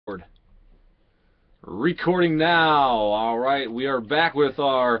Recording now. Alright, we are back with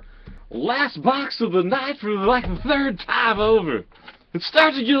our last box of the night for like the third time over. It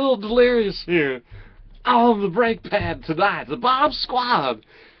starts to get a little delirious here on the brake pad tonight. The Bomb Squad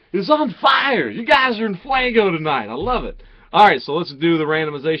is on fire. You guys are in flango tonight. I love it. Alright, so let's do the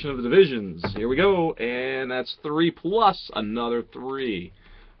randomization of the divisions. Here we go. And that's 3 plus another 3.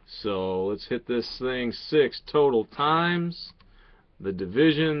 So let's hit this thing 6 total times. The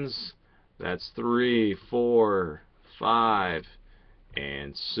divisions, that's 3, 4, 5,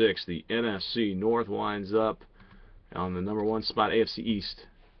 and 6. The NFC North winds up on the number 1 spot, AFC East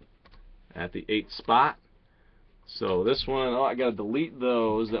at the 8th spot. So this one, oh, I got to delete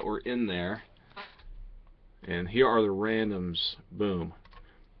those that were in there. And here are the randoms. Boom.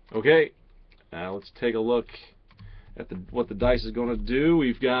 Okay, let's take a look at what the dice is going to do.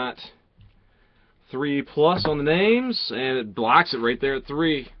 We've got 3 plus on the names, and it blocks it right there at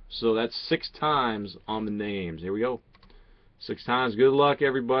 3. So that's 6 times on the names. Here we go. 6 times. Good luck,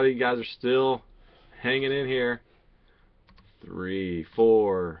 everybody. You guys are still hanging in here. 3,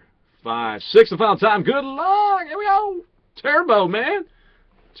 4, 5, 6. The final time. Good luck. Here we go. Turbo, man.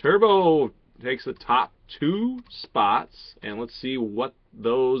 Turbo takes the top 2 spots, and let's see what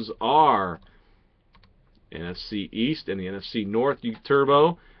those are. NFC East and the NFC North. You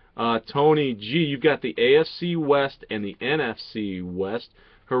Turbo. Tony G, you've got the AFC West and the NFC West.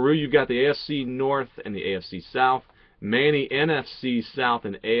 Haru, you've got the AFC North and the AFC South. Manny, NFC South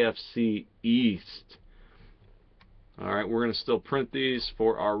and AFC East. Alright, we're going to still print these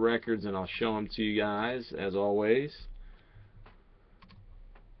for our records, and I'll show them to you guys, as always.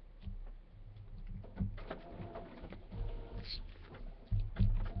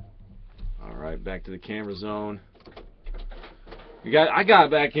 Alright, back to the camera zone. I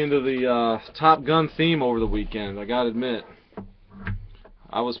got back into the Top Gun theme over the weekend, I gotta admit.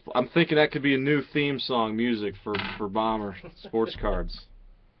 I'm thinking that could be a new theme song music for Bomber sports cards.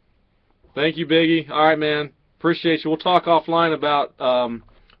 Thank you, Biggie. Alright, man. Appreciate you. We'll talk offline about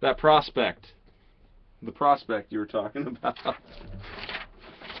that prospect. The prospect you were talking about.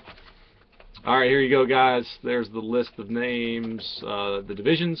 Alright, here you go, guys. There's the list of names, the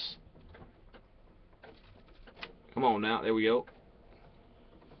divisions. Come on now, there we go.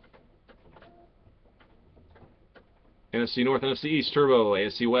 NFC North, NFC East, Turbo,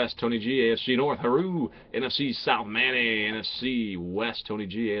 AFC West, Tony G, AFC North, Haru, NFC South, Manny, NFC West, Tony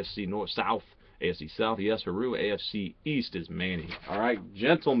G, AFC North, South, AFC South, yes, Haru, AFC East is Manny. Alright,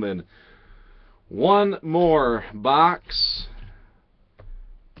 gentlemen, one more box.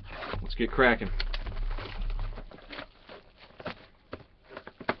 Let's get cracking.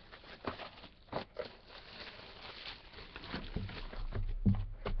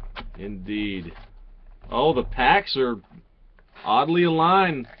 Indeed. Oh, the packs are oddly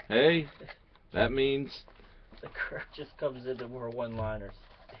aligned. Hey, that means the Kirk just comes into more one-liners.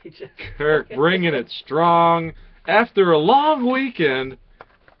 Kirk bringing it strong after a long weekend.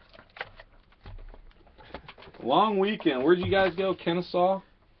 Long weekend. Where'd you guys go? Kennesaw?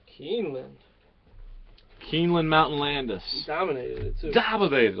 Keeneland. Keeneland Mountain Landis. Dominated it too.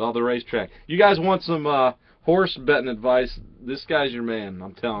 Dominated all the racetrack. You guys want some horse betting advice? This guy's your man.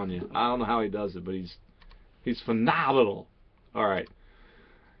 I'm telling you. I don't know how he does it, but he's phenomenal. All right,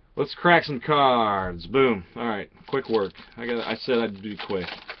 let's crack some cards. Boom. All right, quick work. I said I'd be quick.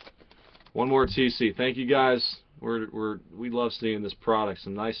 One more TC. Thank you guys. We love seeing this product.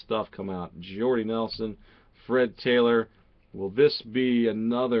 Some nice stuff come out. Jordy Nelson, Fred Taylor. Will this be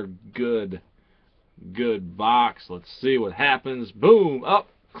another good box? Let's see what happens. Boom. Up.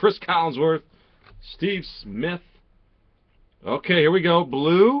 Chris Collinsworth. Steve Smith. Okay, here we go.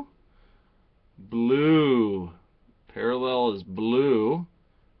 Blue. Blue. Parallel is blue.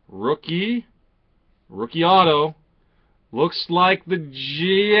 Rookie. Rookie auto. Looks like the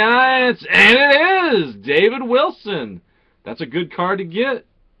Giants. And it is! David Wilson. That's a good card to get.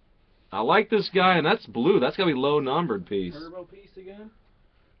 I like this guy, and that's blue. That's got to be low numbered piece. Turbo piece again?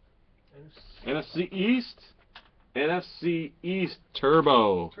 NFC East. NFC East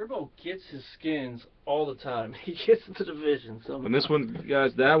Turbo. Turbo gets his skins all the time. He gets the division. And this one,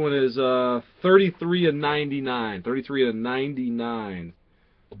 guys, that one is 33/99. 33/99.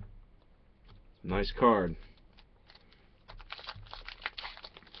 Nice card.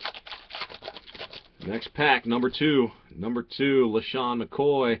 Next pack, number 2. Number 2, LaShawn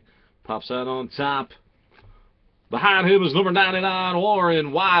McCoy pops out on top. Behind him is number 99,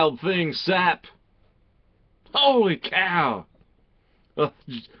 Warren Wild Thing Sapp. Holy cow! A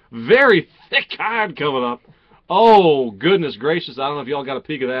very thick card coming up. Oh, goodness gracious. I don't know if y'all got a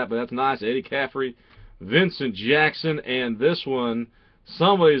peek of that, but that's nice. Eddie Caffrey, Vincent Jackson, and this one,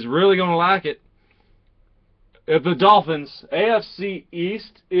 Somebody's really going to like it. If the Dolphins, AFC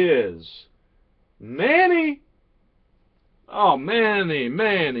East is Manny. Oh, Manny,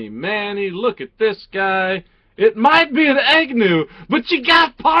 look at this guy. It might be an Agnew, but you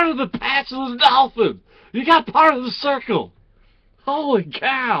got part of the patch of the Dolphins. You got part of the circle. Holy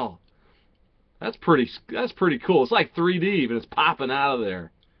cow. That's pretty cool. It's like 3D, but it's popping out of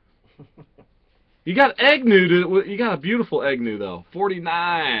there. You got Agnew. You got a beautiful Agnew, though.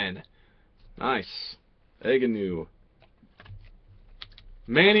 49. Nice. Agnew.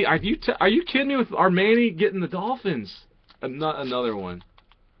 Manny, are you kidding me with our Manny getting the Dolphins? Another one.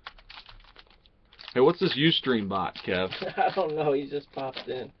 Hey, what's this Ustream bot, Kev? I don't know. He just popped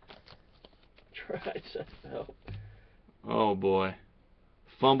in. Try to help. Oh boy.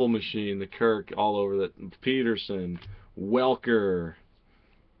 Fumble machine, the Kirk, all over that. Peterson, Welker.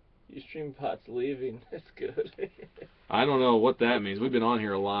 Ustream bot's leaving. That's good. I don't know what that means. We've been on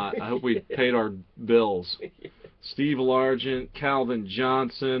here a lot. I hope we paid our bills. Steve Largent, Calvin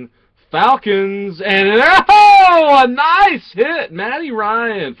Johnson, Falcons, and oh, a nice hit, Matty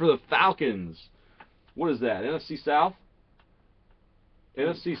Ryan for the Falcons. What is that? NFC South?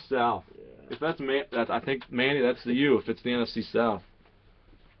 NFC South. Yeah. If that's I think Manny, that's the U. If it's the NFC South,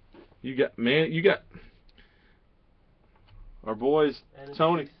 you got our boys NFC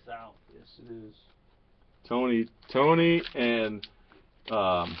Tony. South. Yes, it is. Tony and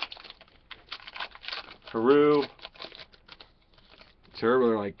Haru.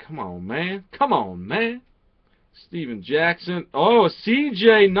 They're like, come on, man. Steven Jackson. Oh,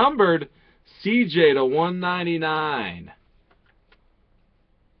 CJ numbered. CJ to 199.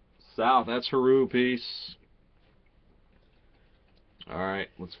 South, that's Haru piece. All right,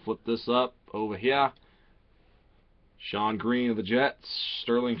 let's flip this up over here. Sean Green of the Jets.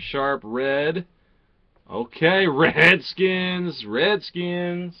 Sterling Sharp, red. Okay, Redskins.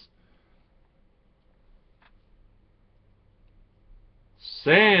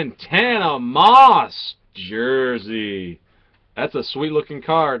 Santana Moss jersey. That's a sweet looking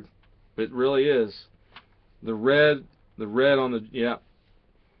card. It really is. The red on the, yeah.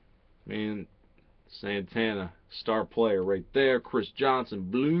 Man, Santana, star player right there. Chris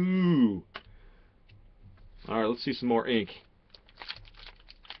Johnson, blue. All right, let's see some more ink.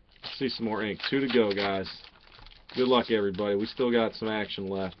 Two to go, guys. Good luck, everybody. We still got some action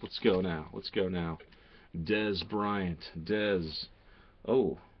left. Let's go now. Dez Bryant.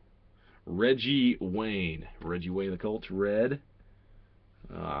 Oh. Reggie Wayne. The Colts, red.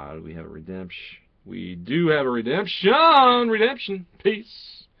 Do we have a redemption? We do have a redemption.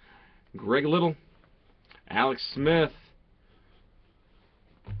 Peace. Greg Little. Alex Smith.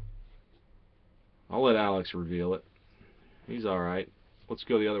 I'll let Alex reveal it. He's alright. Let's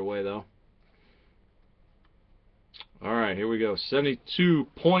go the other way, though. Alright, here we go. 72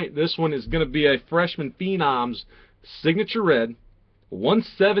 point. This one is going to be a freshman Phenoms signature red.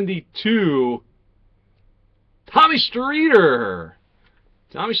 172. Tommy Streeter.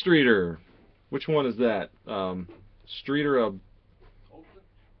 Which one is that? Streeter.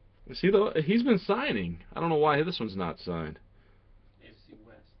 Is he the? He's been signing. I don't know why this one's not signed. AFC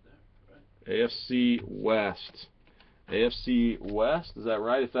West, there, right? AFC West. Is that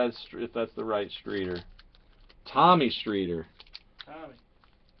right? If that's the right Streeter. Tommy Streeter.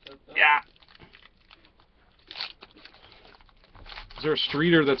 Yeah. Is there a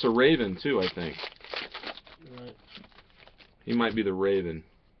Streeter that's a Raven too? I think. Right. He might be the Raven.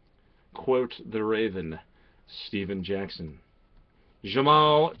 Quote the Raven. Steven Jackson.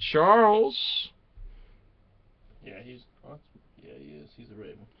 Jamal Charles. Yeah, he is. He's a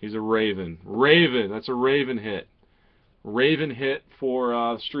Raven. He's a Raven. That's a Raven hit. Raven hit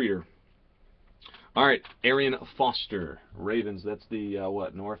for Streeter. All right, Arian Foster. Ravens. That's the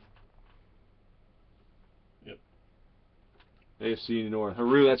what, North? Yep. AFC North.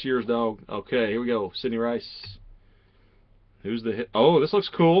 Haru, that's yours, dog. Okay, here we go. Sidney Rice. Who's the hit? Oh, this looks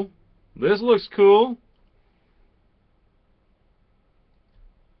cool.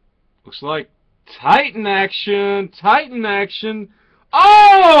 Looks like Titan action.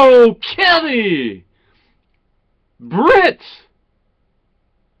 Oh, Kenny! Britt!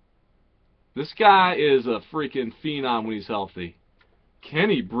 This guy is a freaking phenom when he's healthy.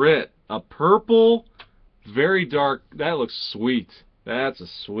 Kenny Britt. A purple, very dark. That looks sweet. That's a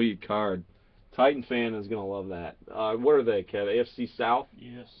sweet card. Titan fan is going to love that. What are they, Kev? AFC South?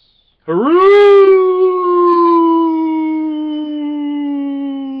 Yes. Haru!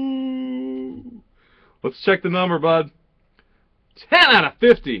 Let's check the number, bud. 10 out of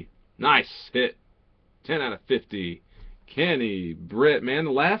 50. Nice hit. 10 out of 50. Kenny Britt, man,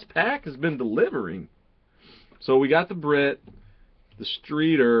 the last pack has been delivering. So we got the Britt. the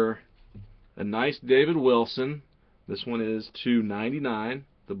Streeter, a nice David Wilson. This one is $2.99.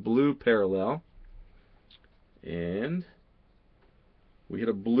 The blue parallel. And we hit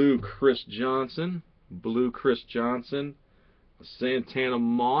a blue Chris Johnson. Blue Chris Johnson. A Santana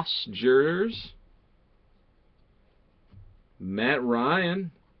Moss Jurors. Matt Ryan.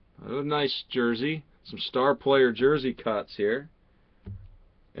 A nice jersey. Some star player jersey cuts here.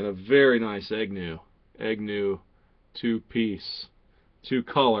 And a very nice Agnew. Agnew two-piece.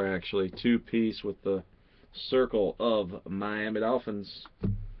 Two-color, actually. Two-piece with the circle of Miami Dolphins.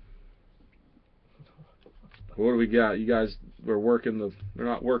 What do we got? You guys are working the... They're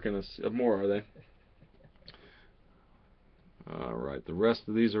not working us more, are they? Alright, the rest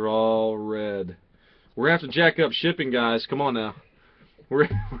of these are all red. We're going to have to jack up shipping, guys. Come on now. We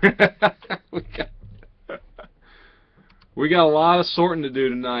got a lot of sorting to do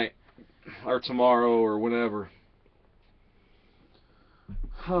tonight. Or tomorrow, or whenever.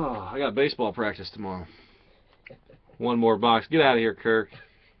 I got baseball practice tomorrow. One more box. Get out of here, Kirk.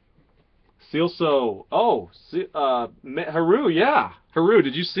 Sealso. Oh, Haru, yeah. Haru,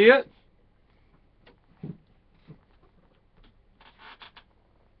 did you see it?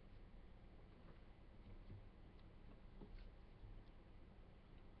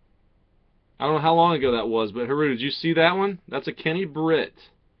 I don't know how long ago that was, but Haru, did you see that one? That's a Kenny Britt.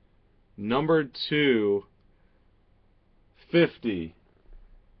 Number 250.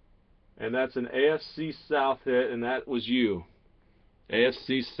 And that's an AFC South hit, and that was you.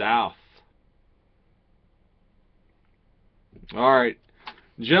 AFC South. Alright,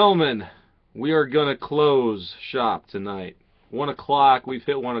 gentlemen, we are going to close shop tonight. 1 o'clock, we've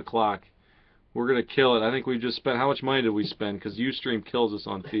hit 1 o'clock. We're going to kill it. I think we just spent, how much money did we spend? Because Ustream kills us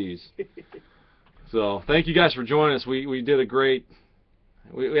on fees. So, thank you guys for joining us. We did a great,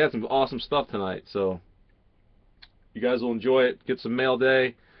 we had some awesome stuff tonight. So, you guys will enjoy it. Get some mail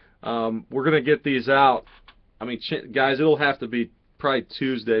day. We're going to get these out. I mean, guys, it'll have to be probably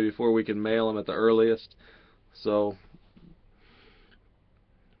Tuesday before we can mail them at the earliest. So,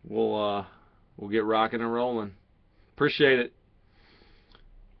 we'll get rocking and rolling. Appreciate it.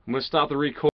 I'm going to stop the recording.